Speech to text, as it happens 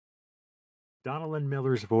Donalyn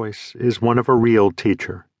Miller's voice is one of a real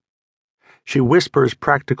teacher. She whispers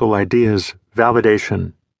practical ideas,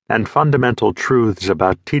 validation, and fundamental truths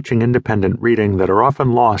about teaching independent reading that are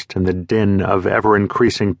often lost in the din of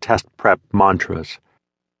ever-increasing test prep mantras.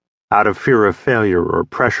 Out of fear of failure or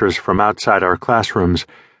pressures from outside our classrooms,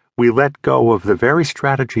 we let go of the very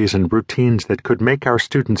strategies and routines that could make our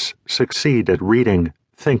students succeed at reading,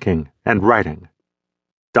 thinking, and writing.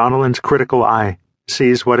 Donalyn's critical eye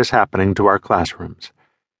sees what is happening to our classrooms.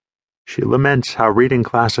 She laments how reading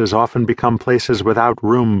classes often become places without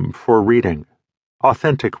room for reading,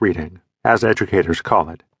 authentic reading, as educators call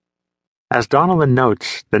it. As Donalyn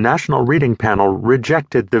notes, the National Reading Panel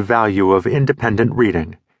rejected the value of independent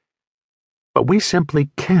reading. But we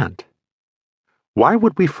simply can't. Why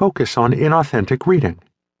would we focus on inauthentic reading?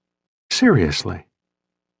 Seriously.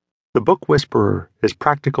 The Book Whisperer is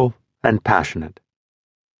practical and passionate.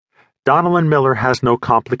 Donalyn Miller has no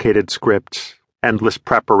complicated scripts, endless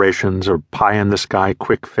preparations, or pie-in-the-sky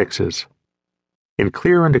quick fixes. In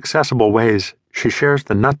clear and accessible ways, she shares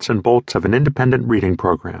the nuts and bolts of an independent reading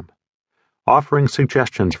program, offering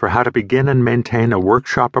suggestions for how to begin and maintain a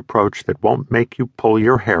workshop approach that won't make you pull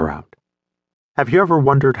your hair out. Have you ever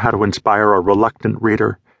wondered how to inspire a reluctant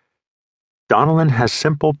reader? Donalyn has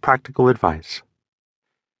simple, practical advice.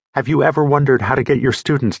 Have you ever wondered how to get your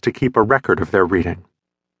students to keep a record of their reading?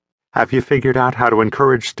 Have you figured out how to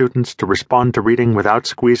encourage students to respond to reading without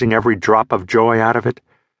squeezing every drop of joy out of it?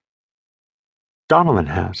 Donalyn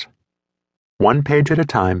has. One page at a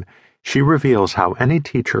time, she reveals how any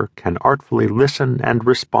teacher can artfully listen and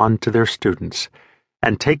respond to their students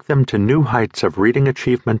and take them to new heights of reading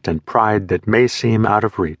achievement and pride that may seem out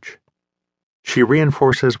of reach. She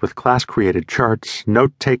reinforces with class-created charts,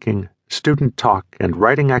 note-taking, student talk, and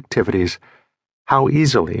writing activities how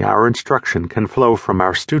easily our instruction can flow from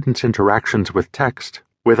our students' interactions with text,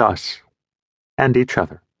 with us, and each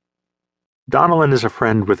other. Donalyn is a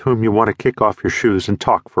friend with whom you want to kick off your shoes and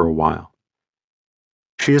talk for a while.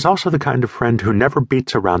 She is also the kind of friend who never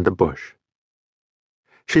beats around the bush.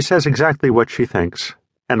 She says exactly what she thinks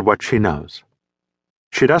and what she knows.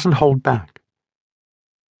 She doesn't hold back.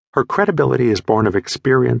 Her credibility is born of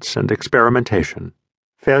experience and experimentation,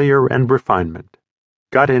 failure and refinement,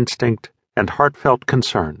 gut instinct and heartfelt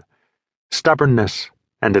concern, stubbornness,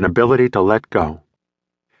 and an ability to let go.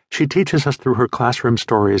 She teaches us through her classroom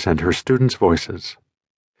stories and her students' voices.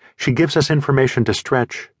 She gives us information to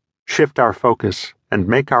stretch, shift our focus, and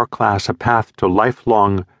make our class a path to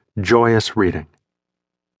lifelong, joyous reading.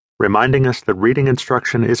 Reminding us that reading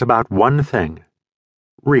instruction is about one thing: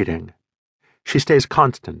 reading. She stays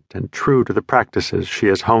constant and true to the practices she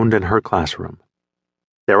has honed in her classroom.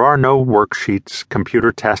 There are no worksheets,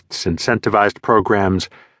 computer tests, incentivized programs,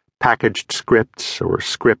 packaged scripts, or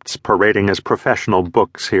scripts parading as professional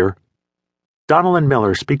books here. Donalyn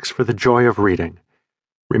Miller speaks for the joy of reading,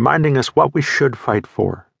 reminding us what we should fight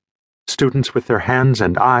for: students with their hands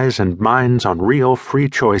and eyes and minds on real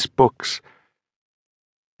free-choice books,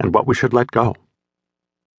 and what we should let go.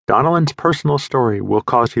 Donalyn's personal story will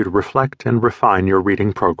cause you to reflect and refine your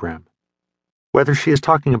reading program. Whether she is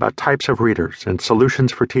talking about types of readers and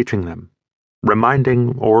solutions for teaching them,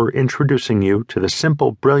 reminding or introducing you to the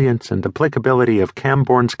simple brilliance and applicability of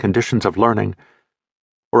Camborne's conditions of learning,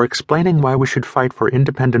 or explaining why we should fight for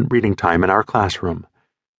independent reading time in our classroom,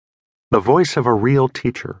 the voice of a real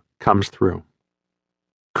teacher comes through.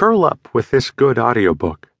 Curl up with this good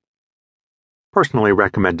audiobook. Personally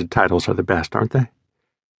recommended titles are the best, aren't they?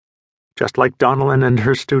 Just like Donalyn and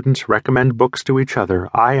her students recommend books to each other,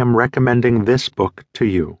 I am recommending this book to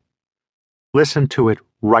you. Listen to it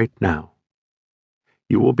right now.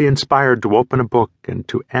 You will be inspired to open a book and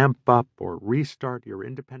to amp up or restart your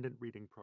independent reading program.